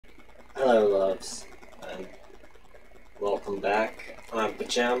loves, and welcome back. I'm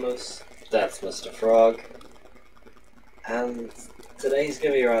Pajamas, that's Mr. Frog, and today's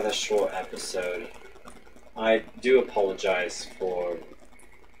gonna be a rather short episode. I do apologize for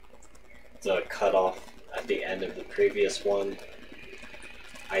the cutoff at the end of the previous one.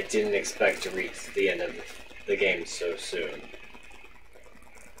 I didn't expect to reach the end of the game so soon.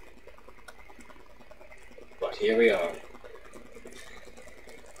 But here we are.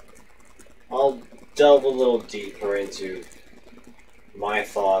 I'll delve a little deeper into my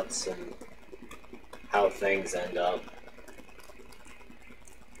thoughts and how things end up.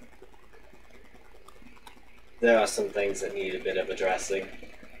 There are some things that need a bit of addressing.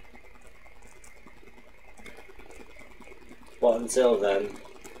 But until then,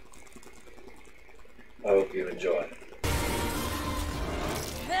 I hope you enjoy.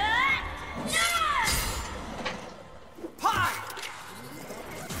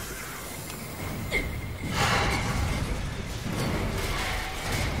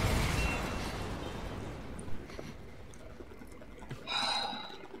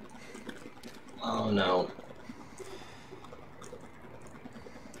 Oh no.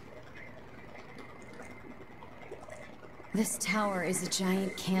 This tower is a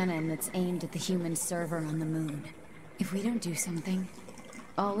giant cannon that's aimed at the human server on the moon. If we don't do something,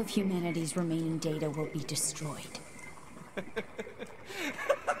 all of humanity's remaining data will be destroyed.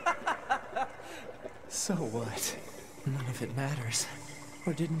 So what? None of it matters.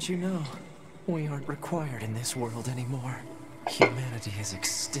 Or didn't you know? We aren't required in this world anymore. Humanity is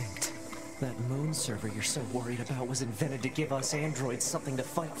extinct. That moon server you're so worried about was invented to give us androids something to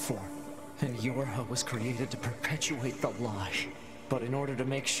fight for. And Yorha was created to perpetuate the lie. But in order to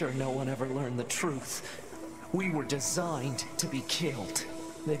make sure no one ever learned the truth, we were designed to be killed.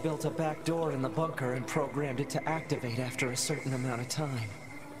 They built a back door in the bunker and programmed it to activate after a certain amount of time.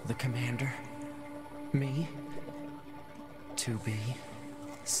 The commander, me, 2B,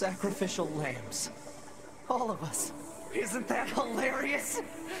 sacrificial lambs. All of us. Isn't that hilarious?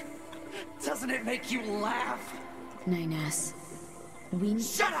 Doesn't it make you laugh? 9S, we...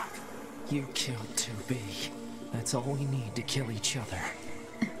 Shut up! You killed 2B. That's all we need to kill each other.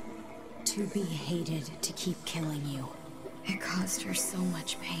 2B hated to keep killing you. It caused her so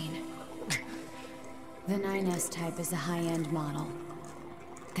much pain. The 9S type is a high-end model.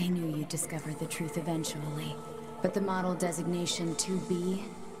 They knew you'd discover the truth eventually. But the model designation 2B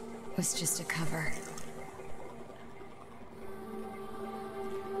was just a cover.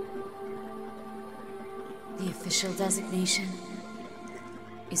 The official designation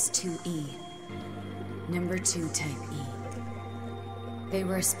is 2E. Number 2 type E. They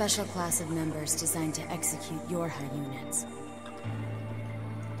were a special class of members designed to execute Yorha units.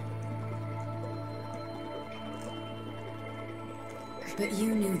 But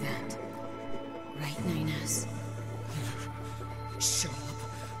you knew that, right, 9S? Shut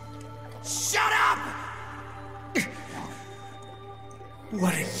up! Shut up!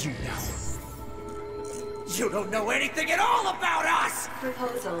 What do you know? You don't know anything at all about us!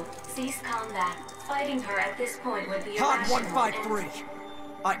 Proposal. Cease combat. Fighting her at this point would be Pod irrational 153.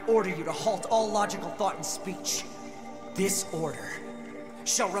 I order you to halt all logical thought and speech. This order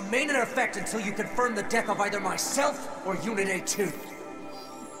shall remain in effect until you confirm the death of either myself or Unit A2.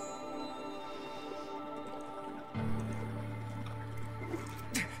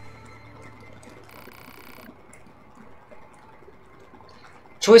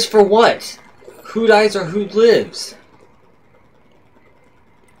 Choice for what? Who dies or who lives?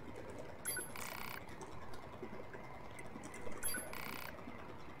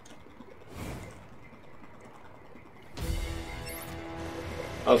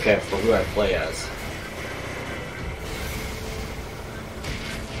 Okay, for who I play as.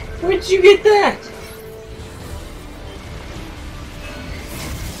 Where'd you get that?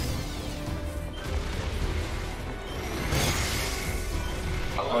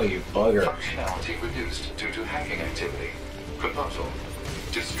 Oh, you bugger. Functionality reduced due to hacking activity. Proposal.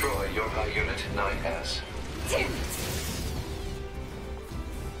 Destroy Yorha Unit 9S.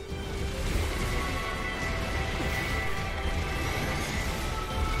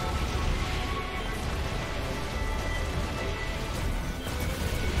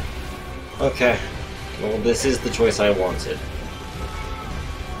 Okay. Well, this is the choice I wanted.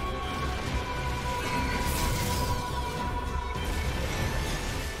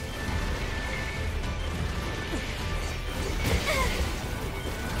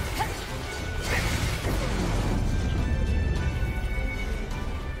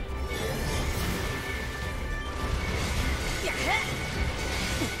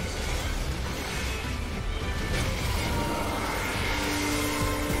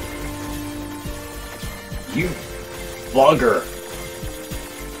 You bugger.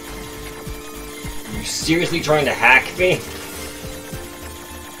 Are you seriously trying to hack me?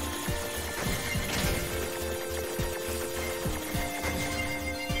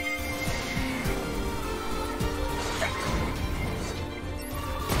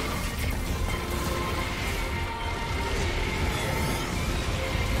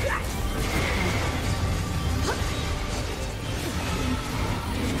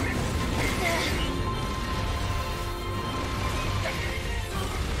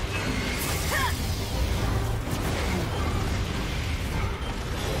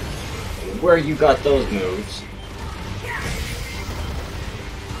 Where you got those moves?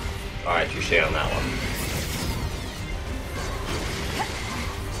 Alright, touche on that one.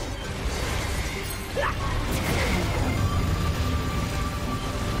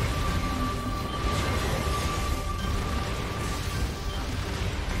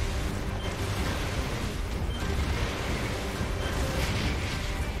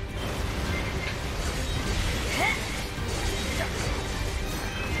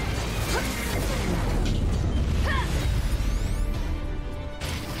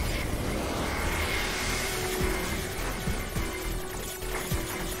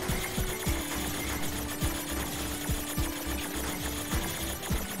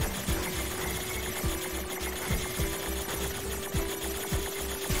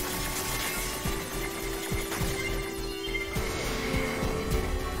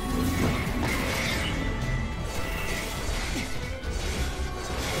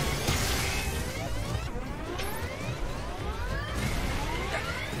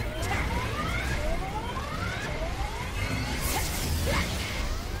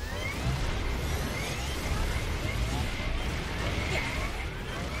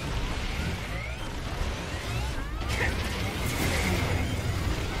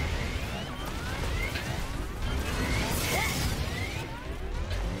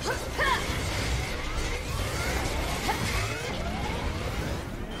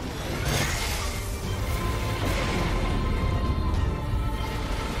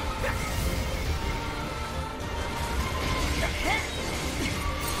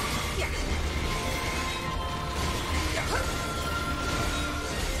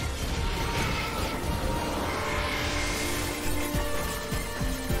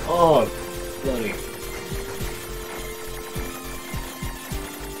 Oh, bloody.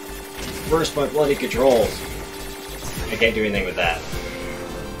 Reverse my bloody controls. I can't do anything with that.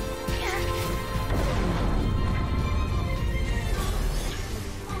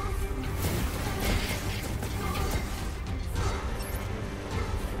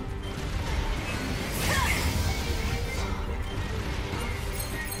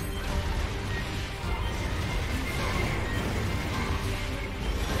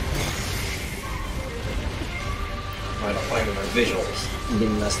 I don't like my visuals.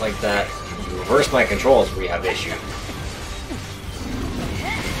 Getting messed like that. You reverse my controls, we have issue.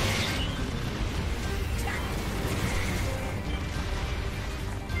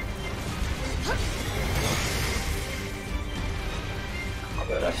 I'll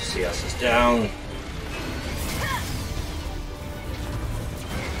bet FCS is down.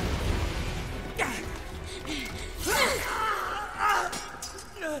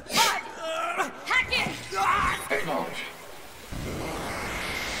 Acknowledged.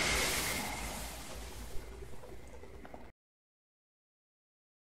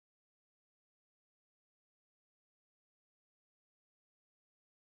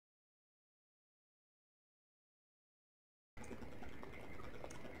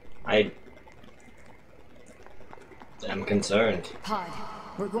 I am concerned. Pod,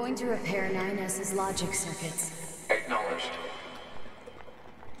 we're going to repair 9S's logic circuits. Acknowledged.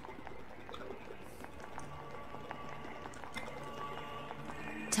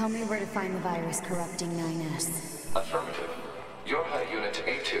 Tell me where to find the virus corrupting 9S. Affirmative. Your high unit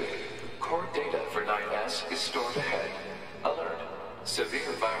A2. Core data for 9S is stored ahead. Alert.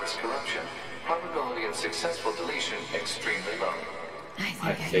 Severe virus corruption. Probability of successful deletion extremely low.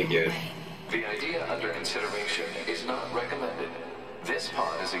 I figured. The idea under consideration is not recommended. This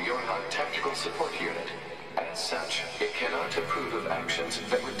pod is a Yorha tactical support unit. As such, it cannot approve of actions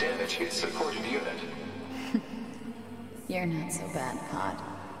that would damage its supported unit. You're not so bad, Pod.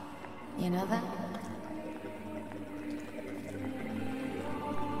 You know that?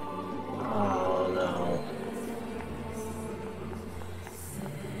 Oh no.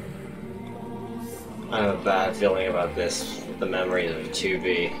 I have a bad feeling about this with the memories of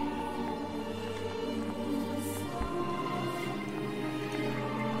 2B.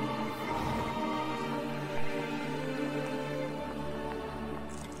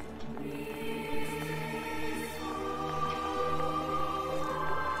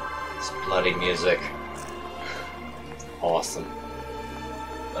 bloody music. Awesome.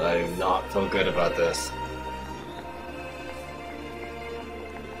 But I do not feel good about this.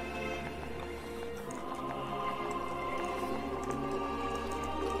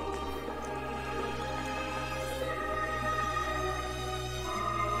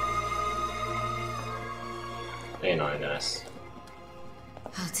 Ain't I nice?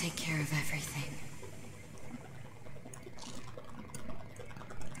 I'll take care of everything.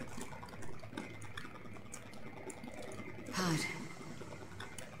 Pod.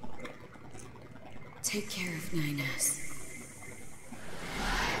 Take care of 9S.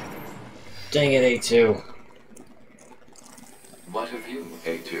 Dang it, A2. What of you,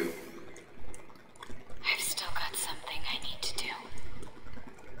 A2? I've still got something I need to do.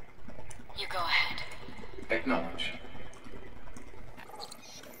 You go ahead. Acknowledge.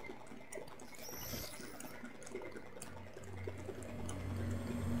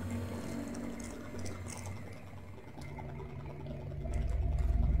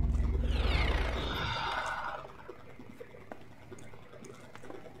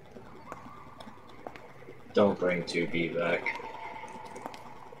 Don't bring 2B back.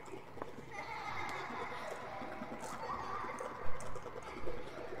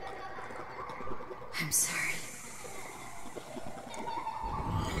 I'm sorry.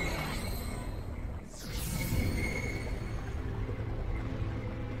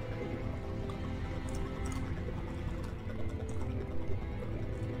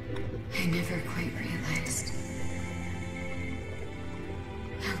 I never quite realized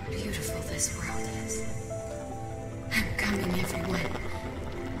how beautiful this world is. I'm coming, everyone.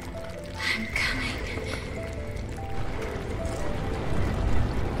 I'm coming.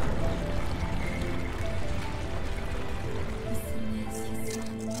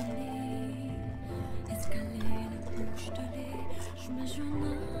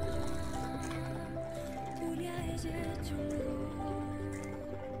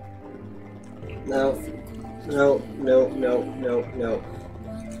 No. No, no, no, no, no.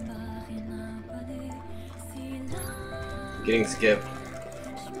 Getting skipped.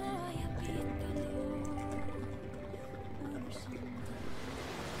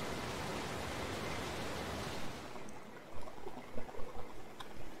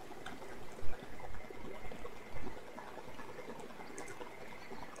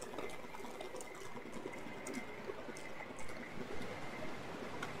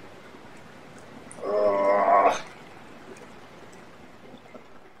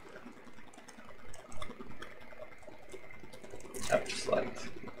 Chapter select.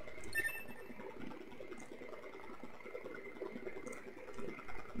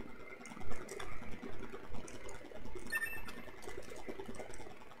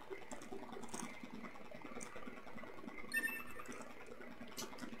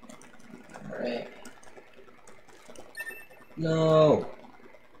 Alright. No.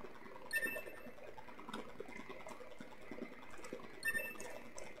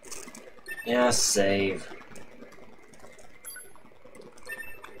 Yeah, save.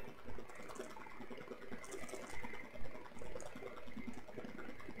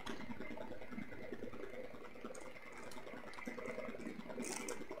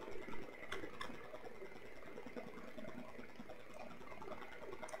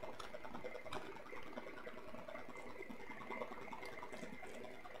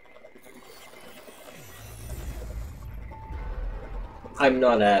 I'm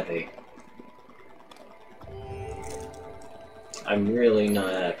not happy. I'm really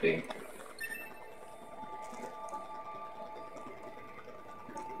not happy.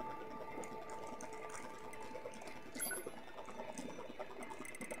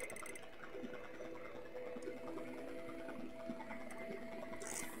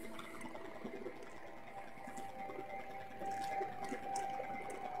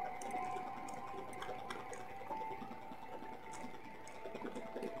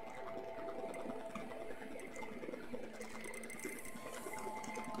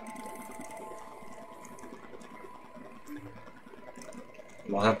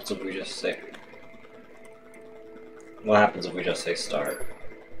 What happens if we just say... What happens if we just say start?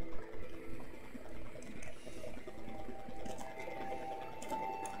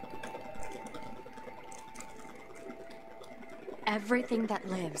 Everything that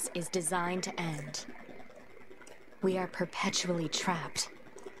lives is designed to end. We are perpetually trapped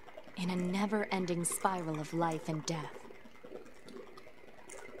in a never-ending spiral of life and death.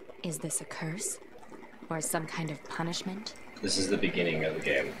 Is this a curse? Or some kind of punishment? This is the beginning of the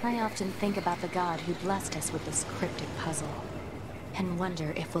game. I often think about the god who blessed us with this cryptic puzzle, and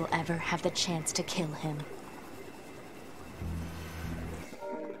wonder if we'll ever have the chance to kill him.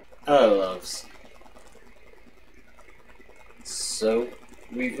 Hello, loves. So,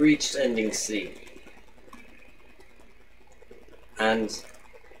 we've reached ending C. And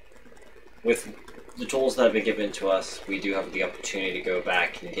with the tools that have been given to us, we do have the opportunity to go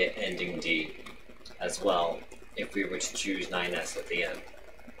back and get ending D as well, if we were to choose 9S at the end.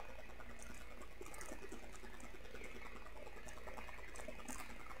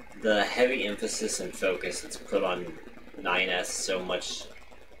 The heavy emphasis and focus that's put on 9S so much,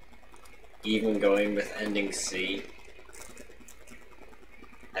 even going with ending C,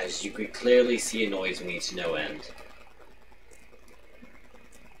 as you could clearly see, annoys me to no end.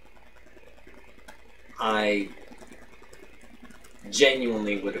 I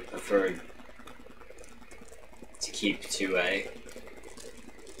genuinely would have preferred to keep 2A.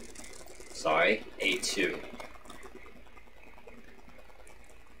 Sorry, A2.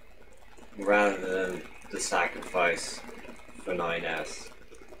 Rather than the sacrifice for 9S.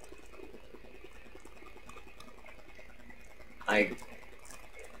 I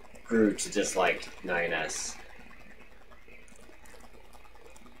grew to dislike 9S.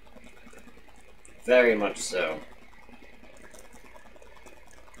 Very much so.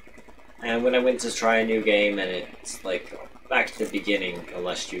 And when I went to try a new game, and it's like back to the beginning,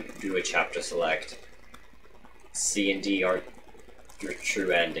 unless you do a chapter select, C and D are your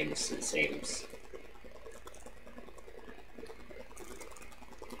true endings, it seems.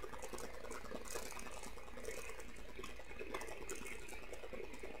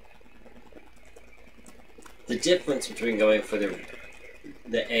 The difference between going for the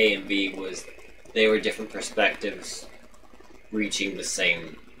A and B was they were different perspectives reaching the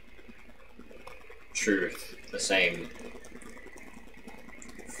same truth, the same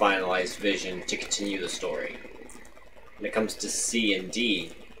finalized vision to continue the story. When it comes to C and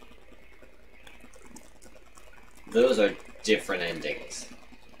D, those are different endings.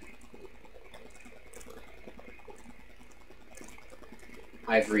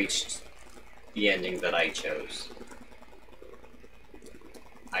 I've reached the ending that I chose.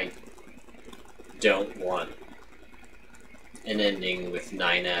 I don't want an ending with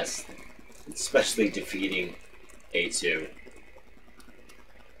 9S, especially defeating A2.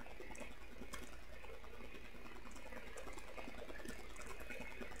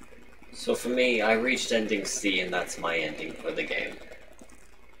 So for me, I reached ending C, and that's my ending for the game.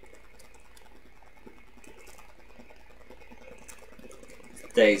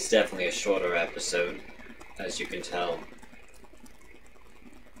 Today's definitely a shorter episode, as you can tell.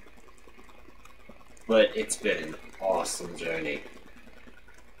 But it's been an awesome journey.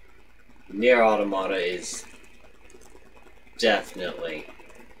 Nier Automata is definitely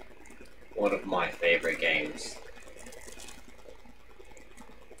one of my favorite games.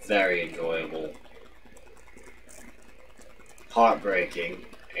 Very enjoyable. Heartbreaking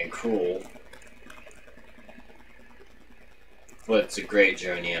and cruel. But it's a great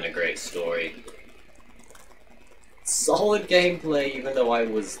journey and a great story. Solid gameplay, even though I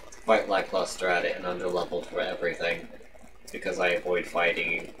was quite lackluster at it and underleveled for everything, because I avoid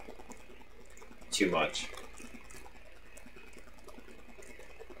fighting too much.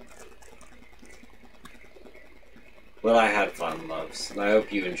 Well, I had fun, loves, and I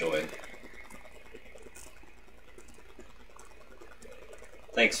hope you enjoyed.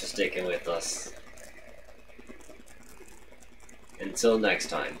 Thanks for sticking with us. Until next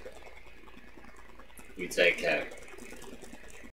time, you take care.